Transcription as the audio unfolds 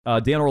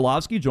Dan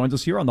Orlovsky joins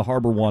us here on the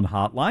Harbor One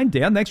Hotline.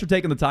 Dan, thanks for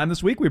taking the time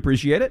this week. We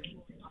appreciate it.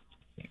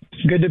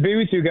 Good to be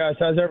with you guys.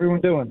 How's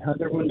everyone doing?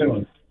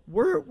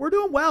 We're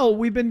doing well.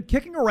 We've been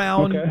kicking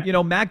around,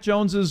 Mac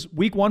Jones's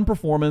Week 1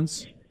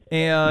 performance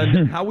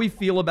and how we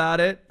feel about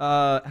it.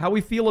 How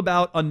we feel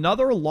about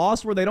another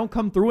loss where they don't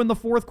come through in the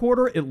fourth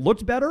quarter. It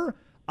looked better.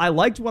 I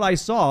liked what I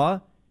saw,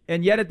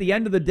 and yet at the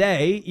end of the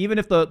day, even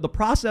if the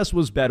process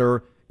was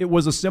better, it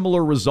was a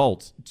similar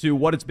result to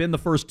what it's been the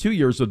first 2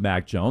 years with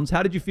Mac Jones.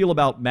 How did you feel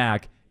about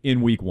Mac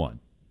in Week 1?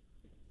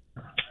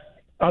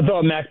 I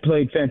thought Mac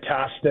played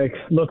fantastic.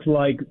 Looked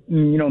like,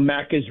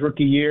 Mac is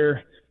rookie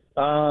year.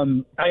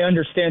 I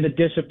understand the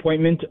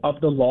disappointment of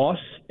the loss.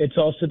 It's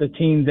also the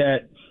team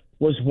that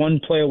was one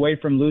play away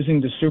from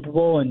losing the Super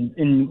Bowl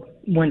and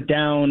went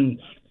down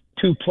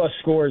 2+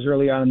 scores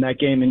early on in that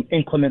game in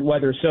inclement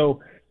weather.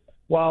 So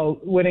while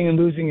winning and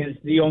losing is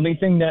the only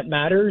thing that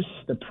matters,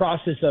 the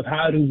process of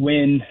how to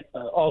win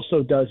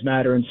also does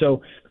matter. And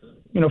so,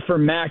 for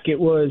Mac, it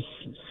was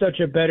such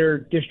a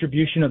better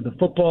distribution of the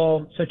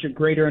football, such a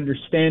greater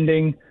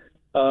understanding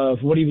of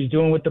what he was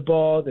doing with the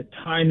ball, the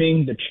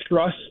timing, the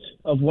trust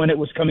of when it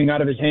was coming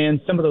out of his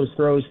hands. Some of those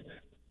throws,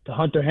 the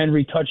Hunter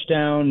Henry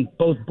touchdown,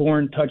 both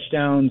Bourne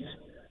touchdowns,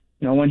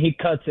 when he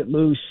cuts it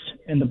loose,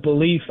 and the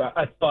belief,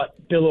 I thought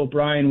Bill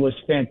O'Brien was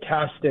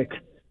fantastic,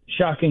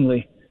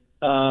 shockingly.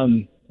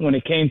 When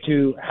it came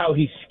to how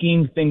he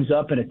schemed things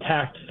up and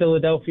attacked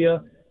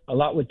Philadelphia, a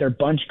lot with their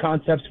bunch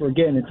concepts. We're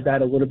getting into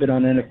that a little bit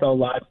on NFL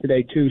Live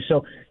today, too.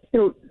 So,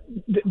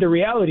 the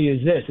reality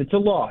is this. It's a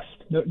loss,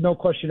 no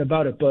question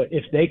about it. But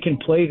if they can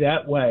play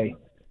that way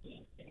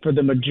for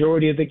the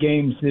majority of the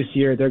games this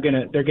year, they're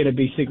gonna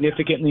be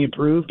significantly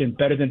improved and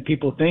better than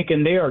people think.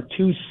 And they are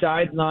two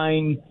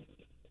sideline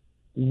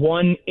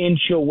 1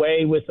 inch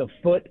away with a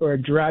foot or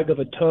a drag of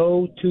a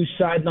toe, 2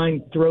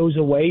 sideline throws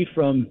away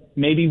from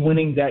maybe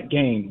winning that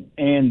game.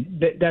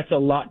 And that's a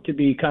lot to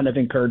be kind of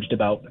encouraged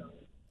about.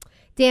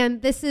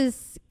 Dan, this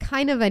is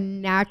kind of a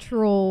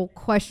natural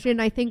question,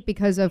 I think,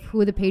 because of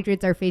who the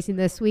Patriots are facing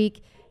this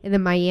week in the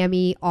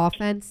Miami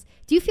offense.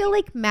 Do you feel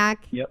like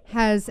Mac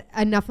has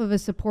enough of a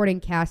supporting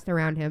cast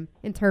around him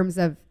in terms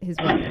of his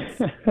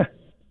weapons?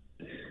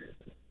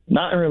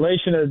 Not in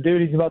relation to the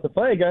dude he's about to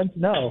play against,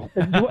 no.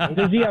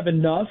 Does he have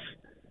enough?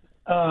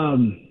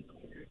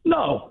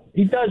 No,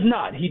 he does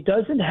not. He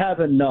doesn't have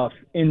enough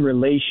in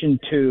relation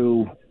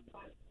to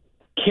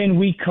can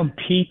we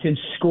compete and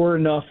score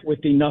enough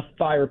with enough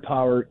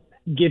firepower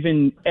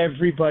given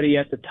everybody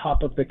at the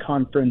top of the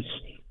conference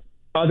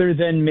other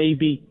than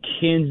maybe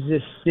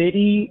Kansas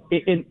City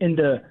in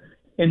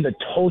the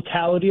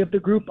totality of the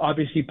group.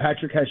 Obviously,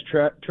 Patrick has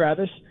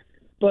Travis.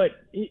 But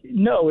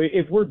no,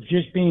 if we're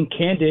just being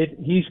candid,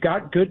 he's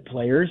got good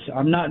players.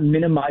 I'm not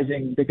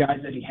minimizing the guys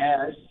that he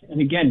has.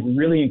 And again,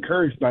 really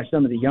encouraged by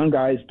some of the young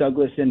guys,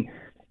 Douglas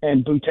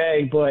and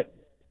Boutte. But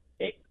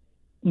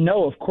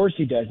no, of course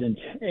he doesn't.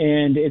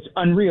 And it's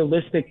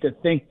unrealistic to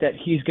think that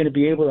he's going to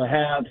be able to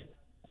have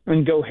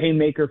and go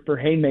haymaker for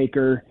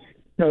haymaker.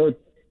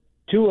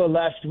 Tua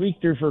last week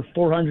threw for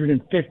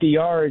 450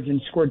 yards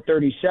and scored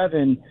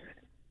 37.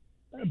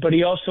 But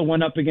he also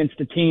went up against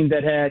a team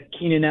that had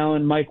Keenan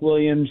Allen, Mike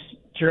Williams,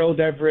 Gerald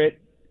Everett,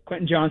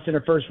 Quentin Johnson,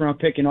 a first-round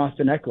pick, and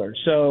Austin Eckler.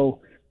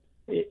 So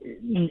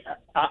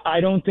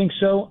I don't think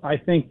so. I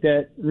think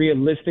that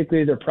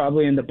realistically they're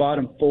probably in the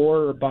bottom 4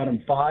 or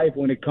bottom 5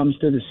 when it comes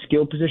to the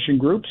skill position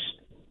groups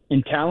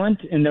and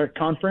talent in their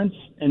conference.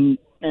 And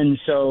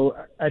so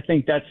I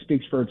think that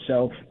speaks for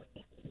itself.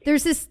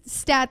 There's this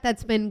stat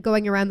that's been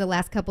going around the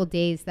last couple of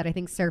days that I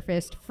think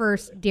surfaced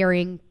first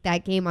during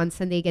that game on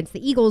Sunday against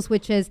the Eagles,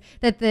 which is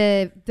that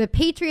the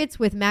Patriots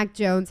with Mac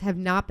Jones have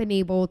not been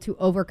able to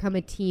overcome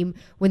a team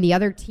when the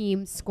other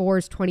team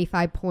scores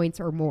 25 points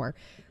or more.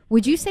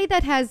 Would you say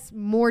that has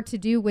more to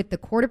do with the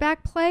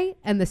quarterback play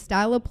and the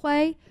style of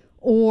play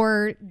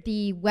or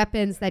the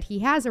weapons that he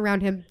has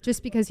around him,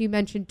 just because you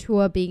mentioned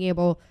Tua being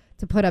able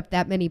to put up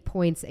that many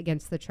points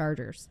against the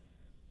Chargers?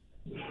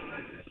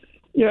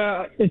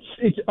 Yeah,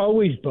 it's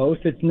always both.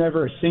 It's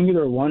never a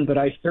singular one, but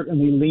I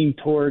certainly lean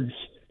towards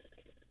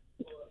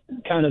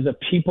kind of the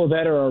people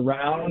that are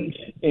around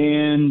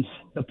and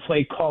the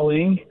play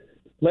calling.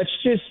 Let's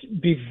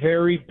just be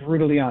very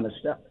brutally honest.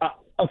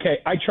 Okay,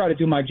 I try to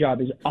do my job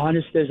as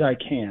honest as I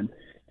can,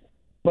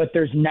 but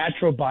there's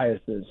natural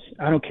biases.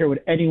 I don't care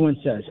what anyone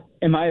says.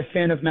 Am I a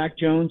fan of Mac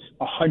Jones?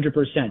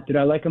 100%. Did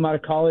I like him out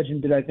of college,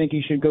 and did I think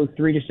he should go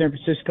 3 to San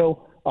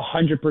Francisco?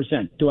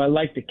 100%. Do I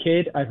like the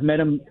kid? I've met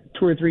him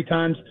 2 or 3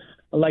 times.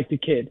 I like the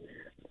kid.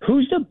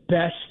 Who's the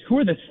best? Who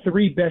are the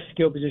 3 best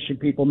skill position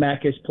people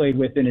Mac has played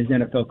with in his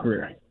NFL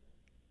career?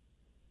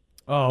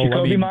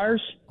 Jacoby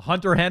Myers?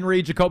 Hunter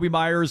Henry, Jacoby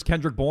Myers,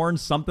 Kendrick Bourne,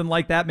 something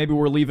like that. Maybe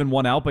we're leaving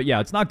one out, but yeah,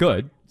 it's not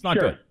good. It's not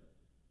good.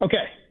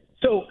 Okay.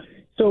 So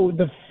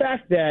the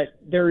fact that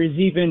there is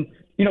even,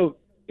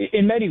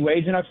 in many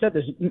ways, and I've said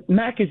this,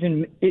 Mac is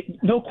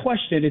no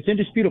question, it's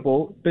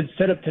indisputable, been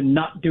set up to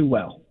not do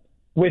well.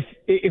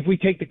 If we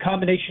take the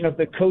combination of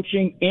the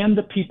coaching and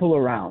the people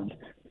around.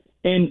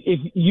 And if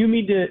you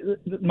mean to,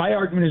 my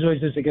argument is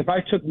always this: like, if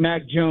I took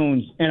Mac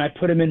Jones and I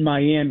put him in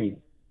Miami,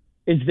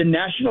 is the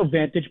national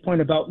vantage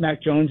point about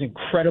Mac Jones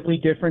incredibly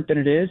different than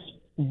it is?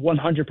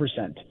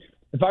 100%.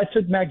 If I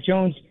took Mac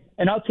Jones,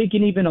 and I'll take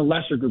an even a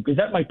lesser group, because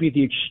that might be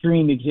the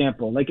extreme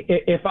example. Like,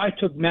 if I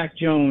took Mac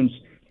Jones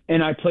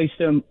and I placed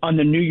him on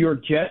the New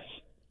York Jets,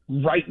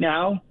 right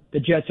now, the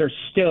Jets are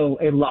still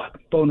a lock,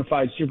 bona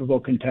fide Super Bowl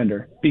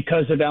contender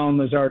because of Allen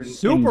Lazard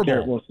and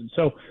Garrett Wilson.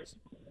 So,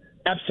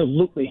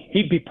 absolutely,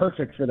 he'd be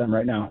perfect for them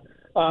right now.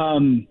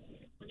 No,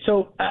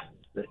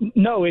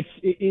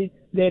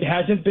 it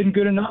hasn't been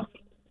good enough,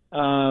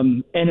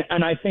 and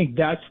I think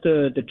that's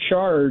the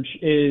charge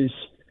is.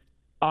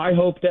 I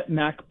hope that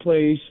Mac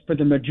plays for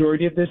the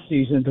majority of this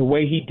season the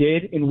way he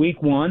did in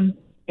Week 1,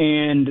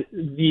 and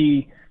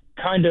the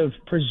kind of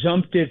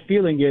presumptive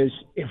feeling is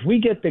if we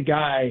get the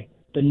guy,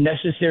 the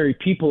necessary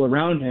people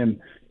around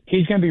him,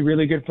 he's going to be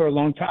really good for a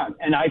long time,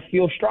 and I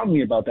feel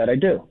strongly about that. I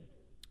do.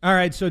 All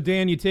right, so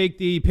Dan, you take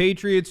the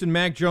Patriots and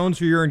Mac Jones,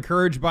 who you're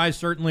encouraged by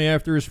certainly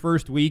after his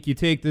first week. You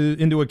take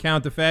into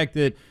account the fact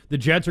that the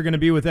Jets are going to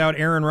be without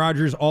Aaron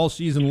Rodgers all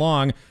season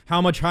long. How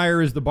much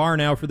higher is the bar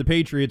now for the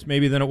Patriots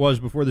maybe than it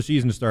was before the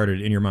season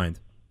started, in your mind?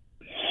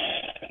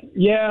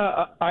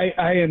 Yeah, I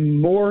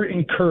am more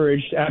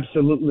encouraged,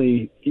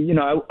 absolutely. You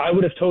know, I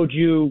would have told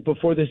you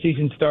before the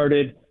season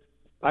started,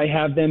 I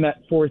have them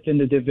at 4th in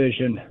the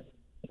division,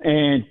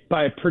 and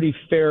by a pretty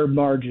fair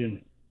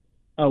margin.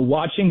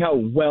 Watching how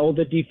well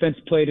the defense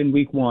played in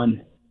Week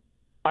 1,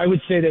 I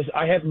would say this: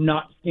 I have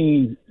not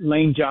seen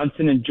Lane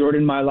Johnson and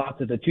Jordan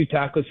Mailata, the 2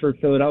 tackles for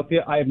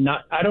Philadelphia. I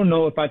don't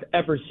know if I've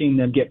ever seen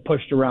them get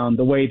pushed around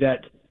the way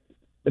that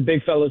the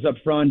big fellas up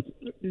front,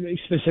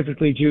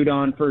 specifically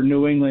Judon for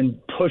New England,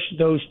 pushed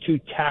those 2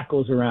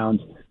 tackles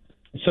around.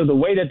 So the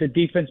way that the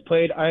defense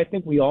played, I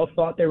think we all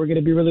thought they were going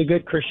to be really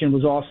good. Christian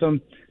was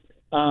awesome.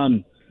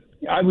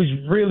 I was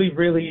really,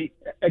 really,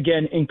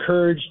 again,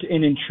 encouraged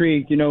and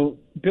intrigued. You know,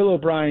 Bill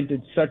O'Brien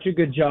did such a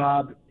good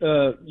job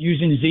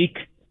using Zeke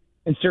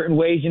in certain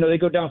ways. You know, they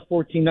go down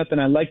 14-0.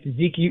 I liked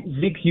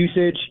Zeke's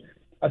usage.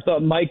 I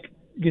thought Mike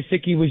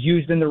Gesicki was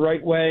used in the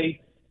right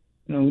way.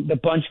 You know, the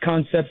bunch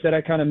concepts that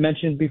I kind of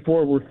mentioned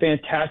before were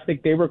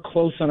fantastic. They were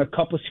close on a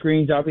couple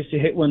screens, obviously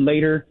hit one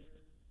later.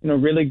 You know,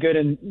 really good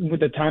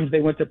with the times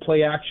they went to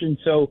play action.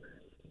 So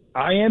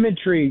I am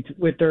intrigued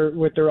with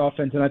their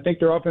offense, and I think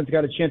their offense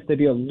got a chance to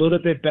be a little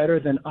bit better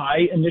than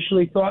I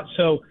initially thought.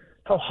 So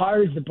how high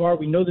is the bar?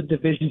 We know the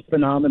division's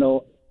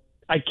phenomenal.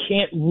 I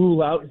can't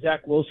rule out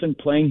Zach Wilson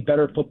playing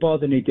better football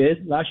than he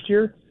did last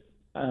year.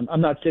 I'm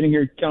not sitting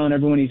here telling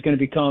everyone he's going to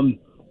become,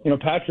 you know,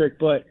 Patrick,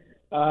 but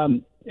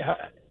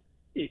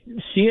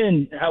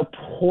seeing how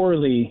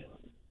poorly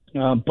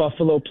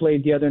Buffalo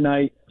played the other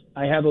night,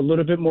 I have a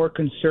little bit more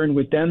concern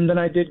with them than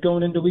I did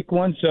going into Week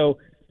 1. So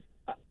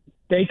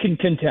they can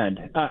contend.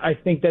 I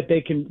think that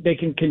they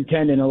can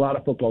contend in a lot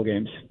of football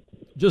games.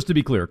 Just to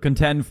be clear,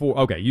 contend for,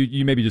 okay,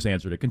 you maybe just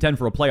answered it. Contend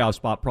for a playoff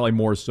spot, probably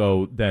more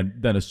so than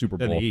a Super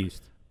Bowl. Than the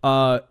East.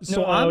 No.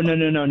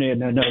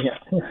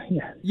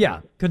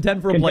 Yeah,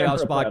 contend for a playoff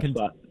spot.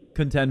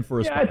 Contend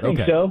for a spot. I think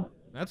so.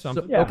 That's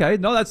something. So, okay,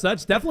 no, that's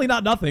definitely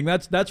not nothing.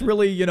 That's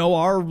really, you know,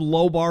 our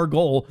low bar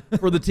goal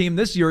for the team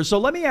this year. So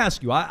let me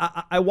ask you.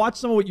 I watched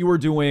some of what you were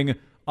doing, you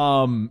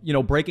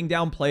know, breaking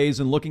down plays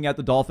and looking at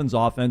the Dolphins'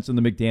 offense and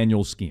the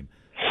McDaniels scheme.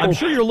 I'm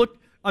sure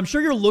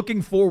you're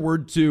looking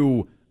forward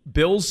to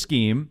Bill's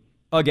scheme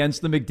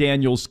against the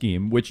McDaniels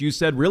scheme, which you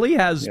said really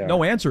has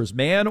no answers.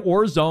 Man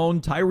or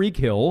zone, Tyreek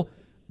Hill.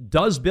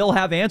 Does Bill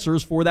have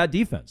answers for that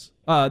defense?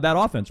 That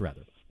offense,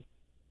 rather.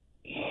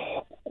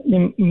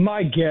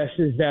 My guess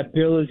is that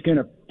Bill is going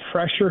to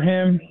pressure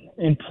him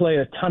and play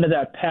a ton of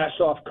that pass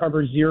off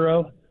cover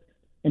zero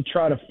and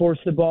try to force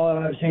the ball out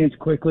of his hands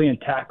quickly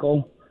and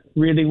tackle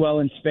really well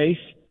in space.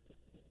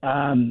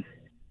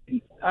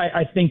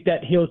 I think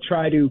that he'll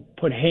try to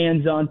put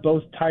hands on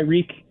both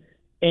Tyreek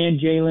and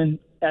Jaden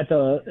at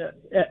the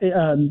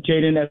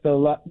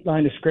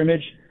line of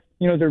scrimmage.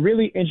 You know, the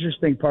really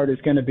interesting part is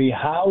going to be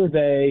how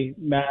they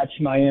match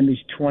Miami's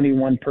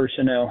 21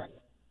 personnel.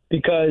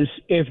 Because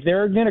if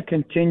they're going to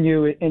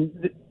continue,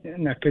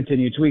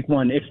 it's Week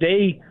 1. If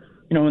they,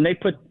 you know, when they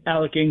put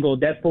Alec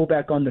Ingold, that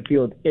fullback on the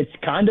field, it's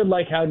kind of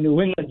like how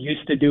New England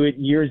used to do it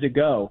years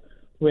ago.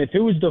 With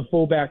who was the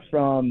fullback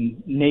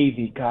from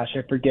Navy? Gosh,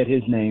 I forget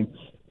his name.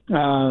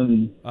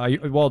 You're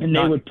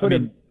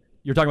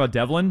talking about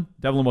Devlin?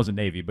 Devlin wasn't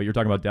Navy, but you're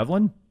talking about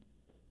Devlin?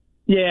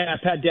 Yeah,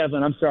 Pat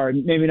Devlin. I'm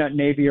sorry. Maybe not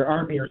Navy or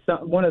Army or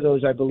one of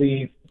those, I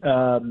believe,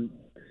 kind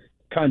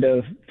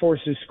of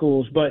forces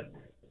schools. But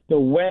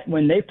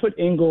when they put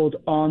Ingold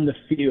on the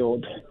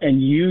field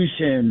and use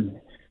him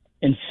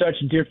in such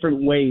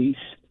different ways,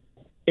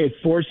 it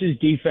forces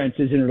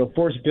defenses and it'll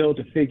force Bill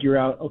to figure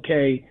out,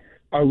 okay,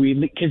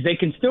 because they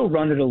can still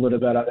run it a little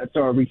bit.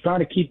 So are we trying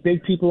to keep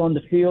big people on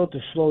the field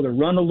to slow the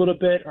run a little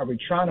bit? Are we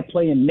trying to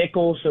play in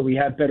nickel so we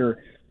have better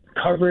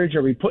coverage?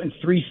 Are we putting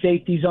 3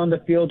 safeties on the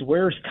field?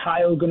 Where's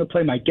Kyle going to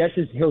play? My guess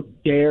is he'll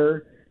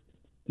dare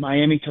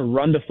Miami to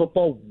run the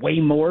football way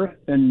more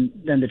than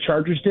the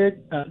Chargers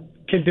did.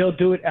 Can Bill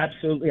do it?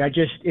 Absolutely.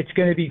 It's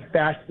going to be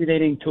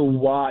fascinating to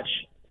watch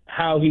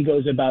how he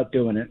goes about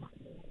doing it.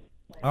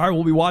 All right,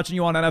 we'll be watching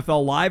you on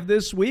NFL Live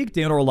this week.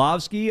 Dan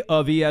Orlovsky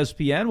of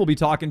ESPN. We'll be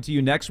talking to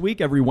you next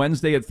week, every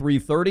Wednesday at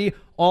 3:30,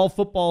 all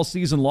football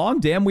season long.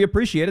 Dan, we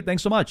appreciate it.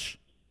 Thanks so much.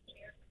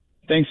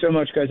 Thanks so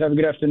much, guys. Have a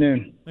good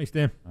afternoon. Thanks,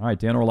 Dan. All right,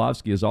 Dan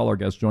Orlovsky, as all our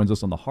guests, joins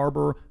us on the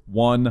Harbor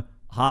One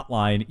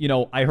hotline. You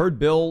know, I heard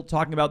Bill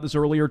talking about this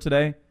earlier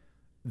today,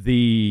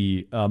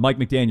 the Mike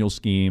McDaniel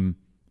scheme.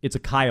 It's a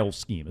Kyle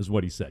scheme, is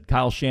what he said,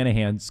 Kyle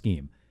Shanahan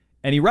scheme.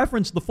 And he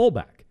referenced the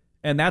fullback,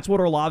 and that's what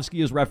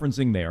Orlovsky is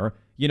referencing there.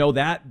 You know,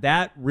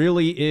 that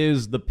really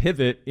is the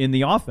pivot in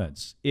the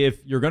offense.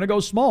 If you're going to go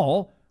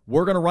small,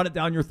 we're going to run it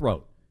down your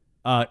throat,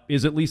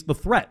 is at least the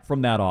threat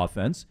from that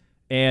offense.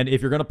 And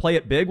if you're going to play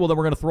it big, well, then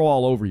we're going to throw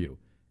all over you.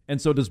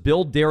 And so does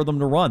Bill dare them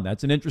to run?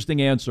 That's an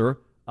interesting answer.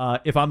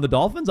 If I'm the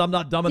Dolphins, I'm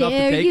not dumb enough to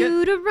take Dare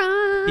you it. to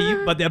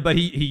run. But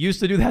he used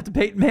to do that to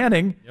Peyton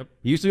Manning. Yep.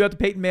 He used to do that to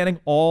Peyton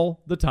Manning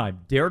all the time.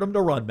 Dared him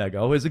to run,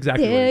 Mego, is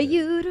exactly what Dare it is.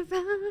 you to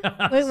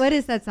run. what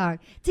is that song?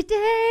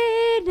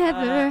 Today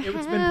never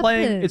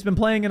happened. It's been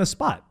playing in a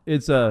spot.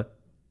 It's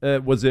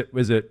was it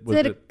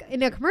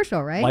in a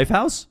commercial, right?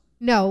 Lifehouse?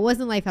 No, it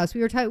wasn't Lifehouse.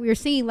 We were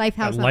singing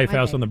Lifehouse.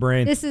 Lifehouse on the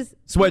brain. This is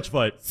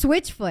Switchfoot.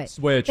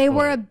 Switchfoot. They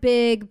were a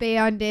big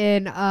band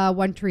in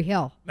One Tree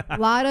Hill. A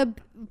lot of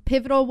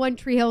pivotal One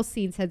Tree Hill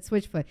scenes had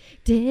Switchfoot.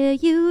 Dare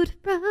you to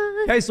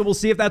run? Okay, so we'll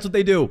see if that's what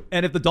they do.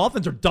 And if the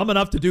Dolphins are dumb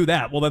enough to do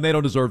that, well, then they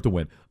don't deserve to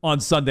win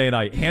on Sunday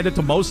night. Hand it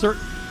to Mostert.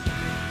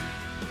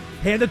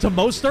 Hand it to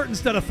Mostert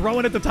instead of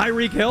throwing it to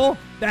Tyreek Hill?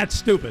 That's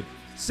stupid.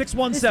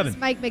 617. This is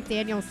Mike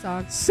McDaniel's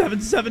song.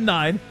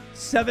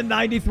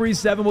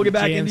 779-7937. We'll get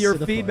back into your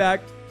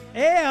feedback.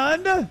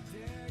 And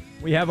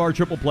we have our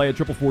triple play at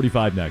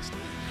 45 next.